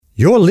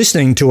You're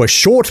listening to a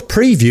short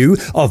preview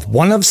of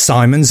one of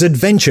Simon's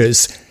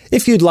adventures.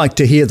 If you'd like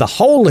to hear the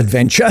whole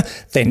adventure,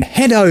 then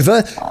head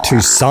over to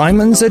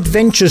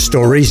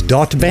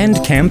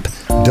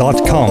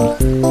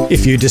simonsadventurestories.bandcamp.com.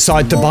 If you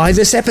decide to buy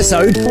this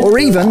episode, or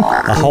even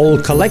a whole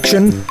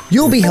collection,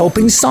 you'll be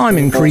helping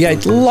Simon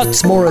create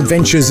lots more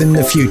adventures in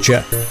the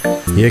future.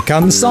 Here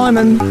comes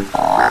Simon.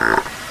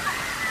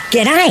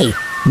 G'day,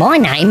 my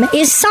name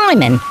is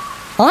Simon.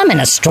 I'm an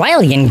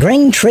Australian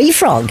green tree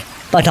frog,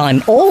 but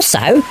I'm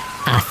also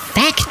a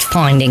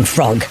fact-finding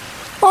frog.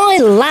 I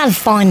love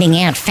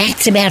finding out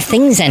facts about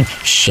things and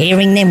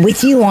sharing them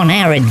with you on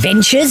our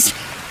adventures.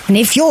 And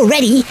if you're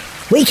ready,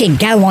 we can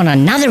go on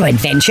another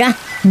adventure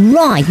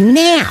right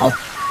now.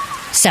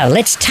 So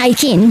let's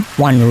take in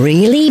one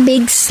really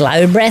big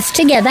slow breath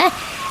together,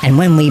 and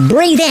when we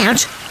breathe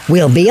out,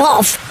 we'll be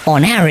off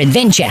on our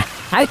adventure.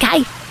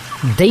 Okay,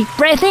 deep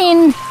breath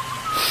in.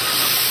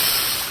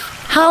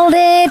 Hold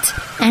it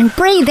and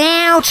breathe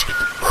out.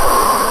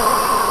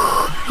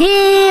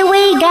 Here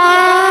we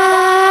go.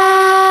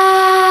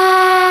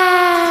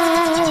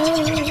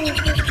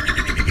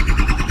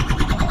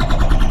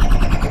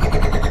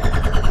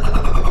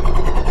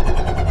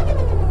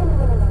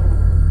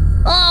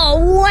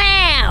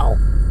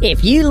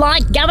 If you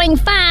like going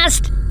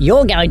fast,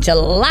 you're going to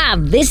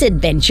love this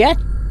adventure,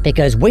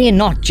 because we're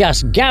not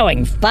just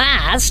going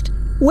fast,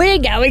 we're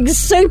going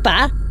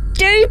super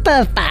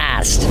duper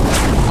fast.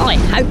 I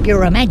hope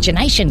your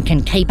imagination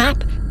can keep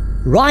up.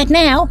 Right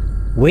now,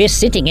 we're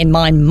sitting in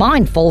my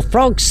Mindful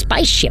Frog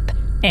spaceship,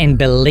 and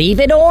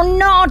believe it or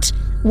not,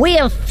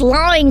 we're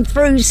flying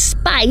through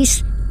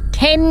space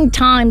 10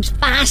 times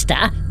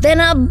faster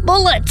than a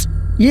bullet.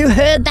 You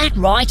heard that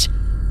right.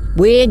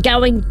 We're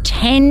going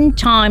 10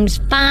 times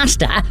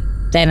faster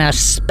than a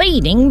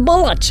speeding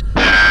bullet.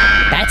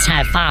 That's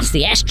how fast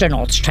the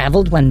astronauts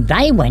travelled when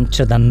they went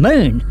to the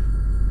moon.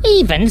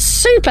 Even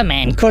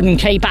Superman couldn't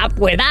keep up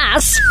with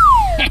us.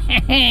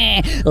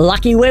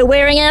 Lucky we're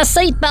wearing our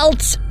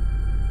seatbelts.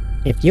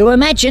 If you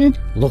imagine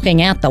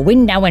looking out the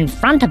window in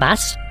front of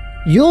us,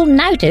 you'll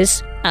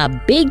notice a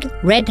big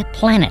red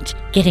planet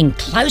getting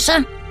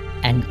closer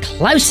and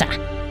closer.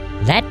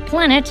 That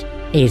planet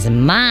is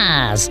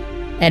Mars.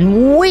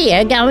 And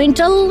we're going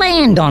to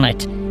land on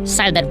it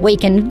so that we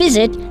can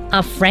visit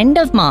a friend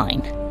of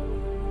mine.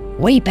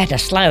 We better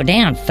slow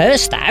down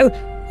first, though,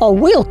 or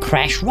we'll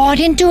crash right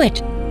into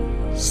it.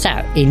 So,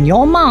 in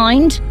your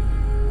mind,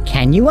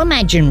 can you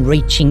imagine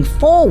reaching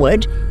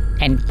forward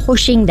and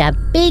pushing the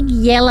big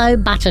yellow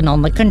button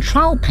on the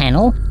control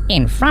panel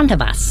in front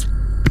of us?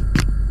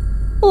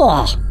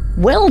 Oh,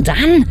 well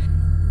done.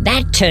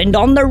 That turned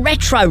on the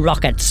retro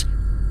rockets.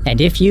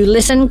 And if you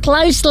listen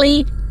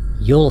closely,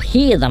 you'll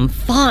hear them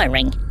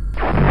firing.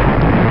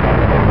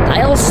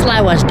 They'll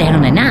slow us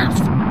down enough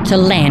to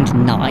land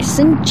nice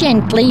and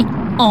gently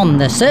on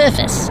the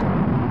surface.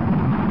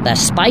 The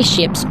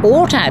spaceship's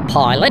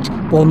autopilot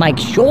will make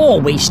sure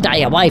we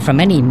stay away from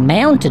any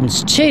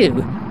mountains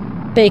too,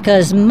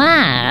 because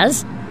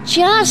Mars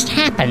just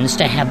happens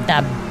to have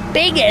the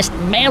biggest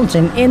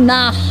mountain in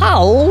the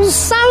whole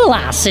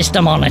solar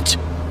system on it.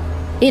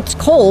 It's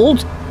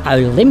called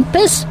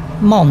Olympus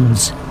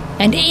Mons,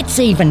 and it's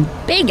even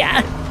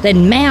bigger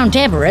than Mount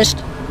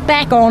Everest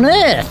back on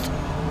Earth.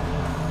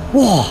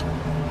 Whoa,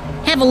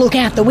 have a look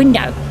out the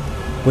window.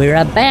 We're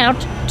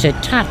about to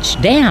touch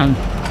down.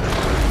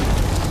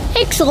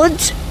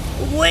 Excellent,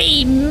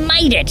 we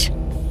made it.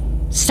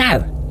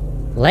 So,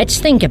 let's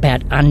think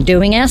about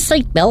undoing our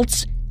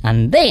seatbelts,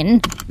 and then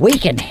we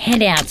can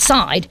head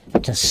outside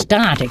to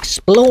start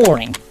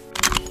exploring.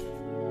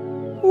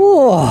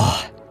 Whoa,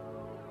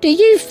 do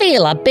you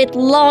feel a bit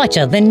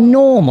lighter than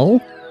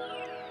normal?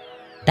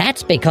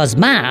 That's because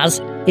Mars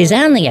is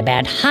only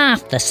about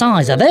half the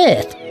size of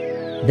Earth.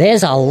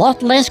 There's a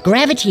lot less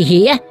gravity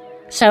here,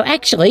 so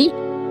actually,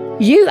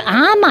 you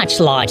are much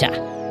lighter.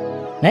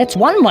 That's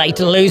one way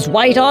to lose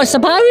weight, I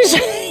suppose.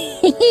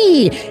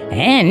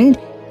 And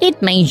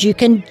it means you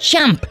can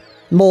jump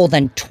more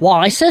than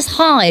twice as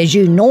high as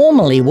you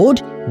normally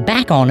would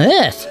back on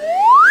Earth.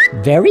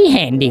 Very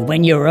handy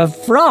when you're a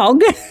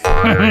frog.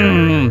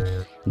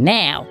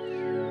 Now,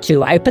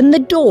 to open the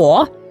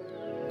door,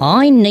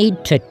 I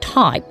need to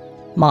type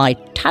my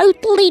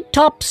totally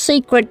top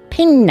secret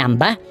PIN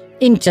number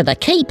into the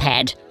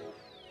keypad.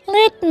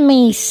 Let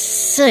me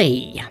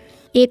see.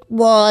 It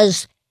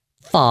was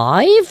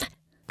 5,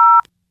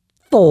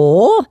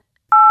 4,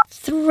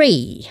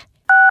 3,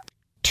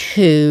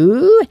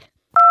 2...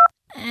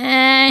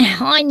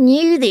 I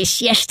knew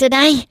this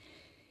yesterday.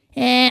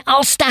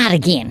 I'll start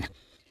again.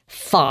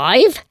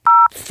 5,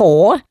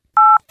 4,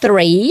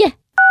 3,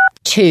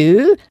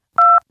 2...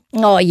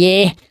 Oh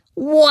yeah,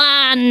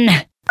 1.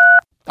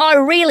 I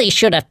really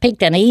should have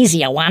picked an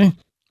easier one.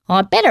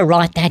 I better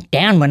write that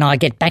down when I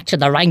get back to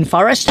the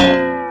rainforest.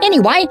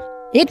 Anyway,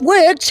 it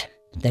worked.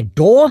 The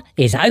door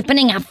is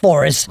opening up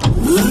for us.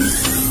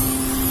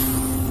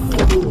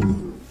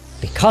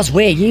 Because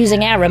we're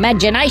using our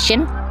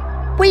imagination,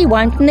 we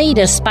won't need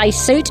a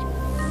spacesuit.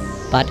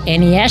 But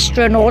any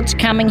astronauts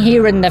coming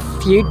here in the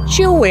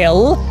future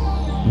will.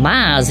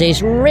 Mars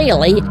is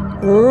really,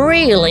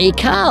 really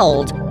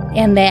cold,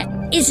 and there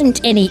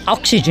isn't any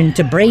oxygen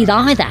to breathe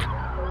either.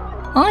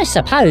 I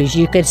suppose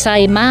you could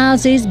say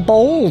Mars is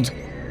bald,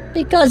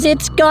 because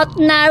it's got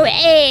no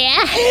air.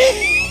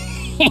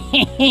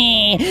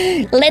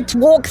 Let's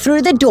walk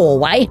through the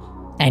doorway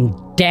and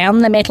down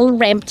the metal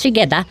ramp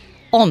together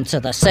onto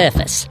the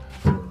surface.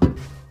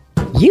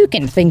 You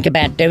can think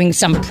about doing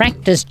some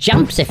practice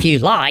jumps if you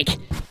like,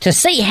 to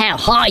see how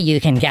high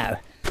you can go.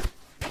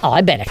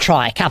 I better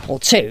try a couple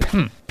too.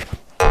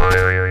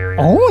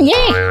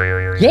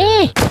 Oh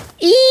yeah,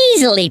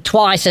 easily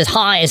twice as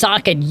high as I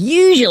could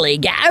usually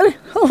go.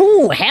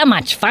 Ooh, how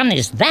much fun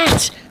is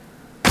that?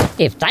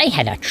 If they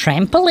had a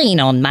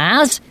trampoline on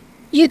Mars,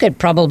 you could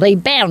probably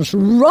bounce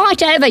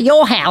right over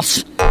your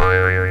house.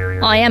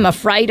 I am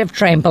afraid of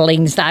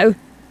trampolines though.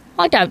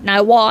 I don't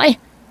know why,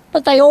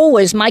 but they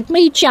always make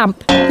me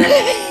jump.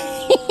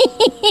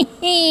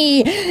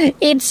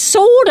 It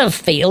sort of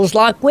feels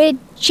like we're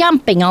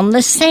jumping on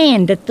the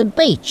sand at the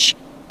beach,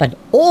 but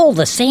all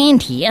the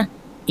sand here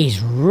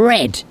is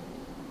red.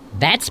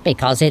 That's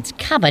because it's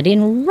covered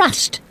in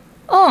rust.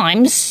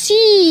 I'm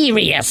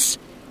serious.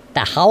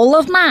 The whole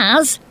of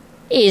Mars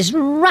is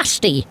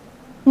rusty.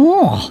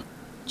 Oh,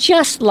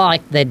 just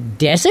like the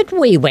desert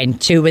we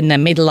went to in the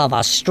middle of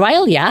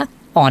Australia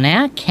on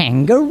our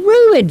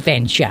kangaroo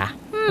adventure.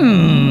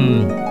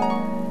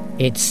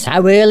 It's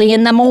so early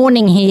in the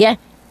morning here.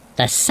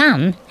 The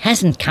sun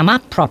hasn't come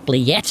up properly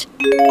yet.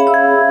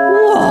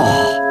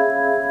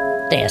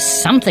 Whoa! There's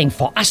something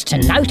for us to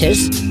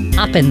notice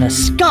up in the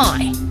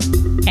sky.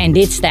 And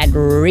it's that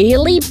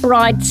really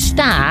bright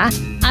star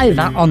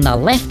over on the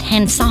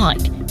left-hand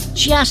side,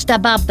 just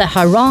above the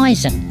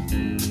horizon.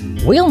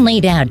 We'll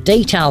need our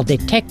detail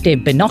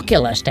detective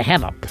binoculars to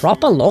have a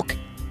proper look.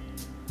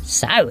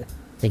 So,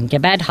 think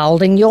about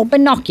holding your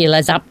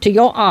binoculars up to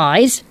your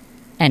eyes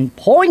and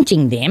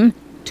pointing them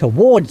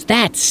towards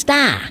that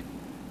star.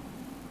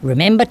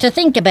 Remember to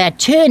think about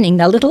turning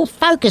the little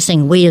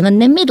focusing wheel in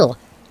the middle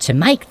to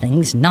make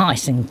things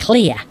nice and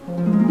clear.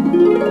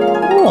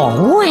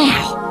 Oh,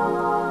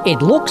 wow!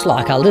 It looks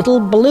like a little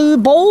blue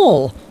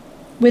ball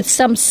with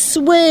some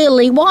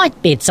swirly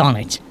white bits on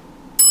it.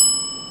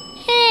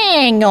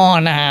 Hang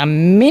on a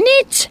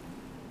minute.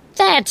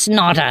 That's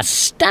not a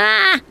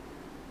star.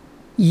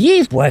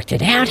 You've worked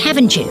it out,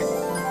 haven't you?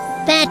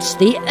 That's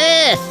the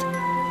Earth.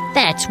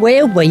 That's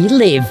where we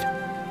live.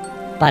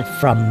 But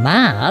from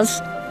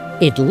Mars,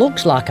 it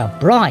looks like a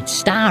bright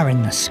star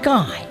in the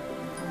sky.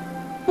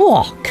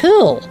 Oh,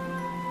 cool.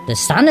 The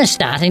sun is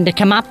starting to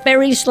come up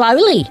very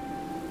slowly.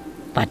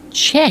 But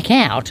check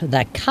out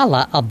the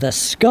colour of the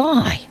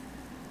sky.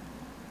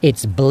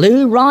 It's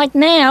blue right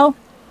now,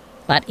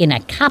 but in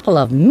a couple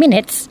of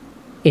minutes,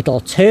 it'll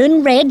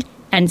turn red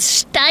and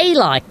stay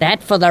like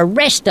that for the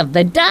rest of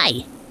the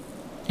day.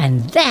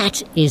 And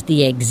that is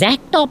the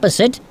exact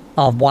opposite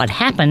of what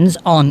happens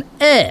on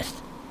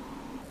Earth.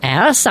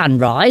 Our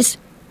sunrise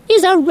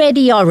is a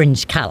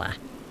reddy-orange colour,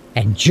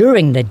 and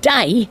during the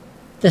day,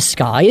 the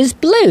sky is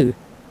blue.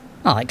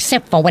 Oh,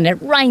 except for when it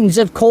rains,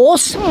 of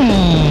course.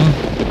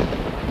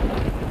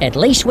 At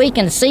least we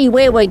can see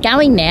where we're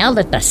going now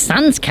that the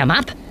sun's come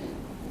up.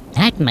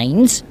 That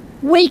means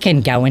we can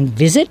go and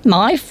visit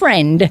my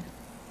friend.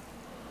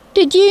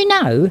 Did you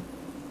know,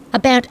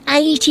 about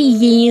 80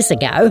 years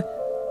ago,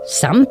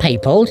 some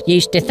people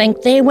used to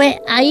think there were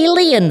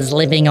aliens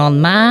living on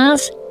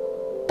Mars,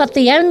 but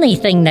the only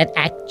thing that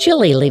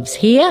actually lives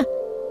here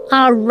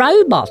are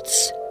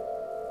robots.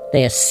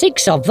 There's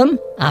 6 of them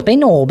up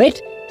in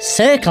orbit,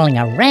 circling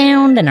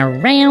around and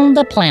around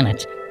the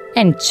planet,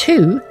 and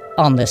 2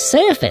 on the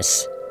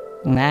surface.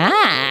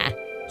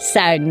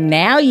 So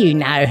now you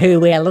know who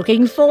we're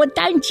looking for,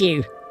 don't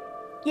you?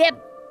 Yep,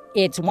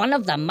 it's one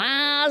of the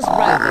Mars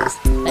rovers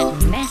that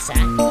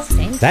NASA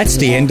sent. That's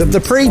the end of the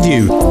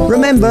preview.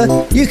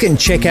 Remember, you can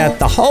check out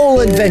the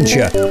whole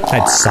adventure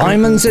at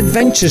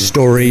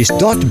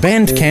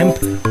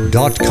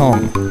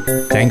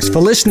simonsadventurestories.bandcamp.com. Thanks for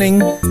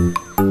listening.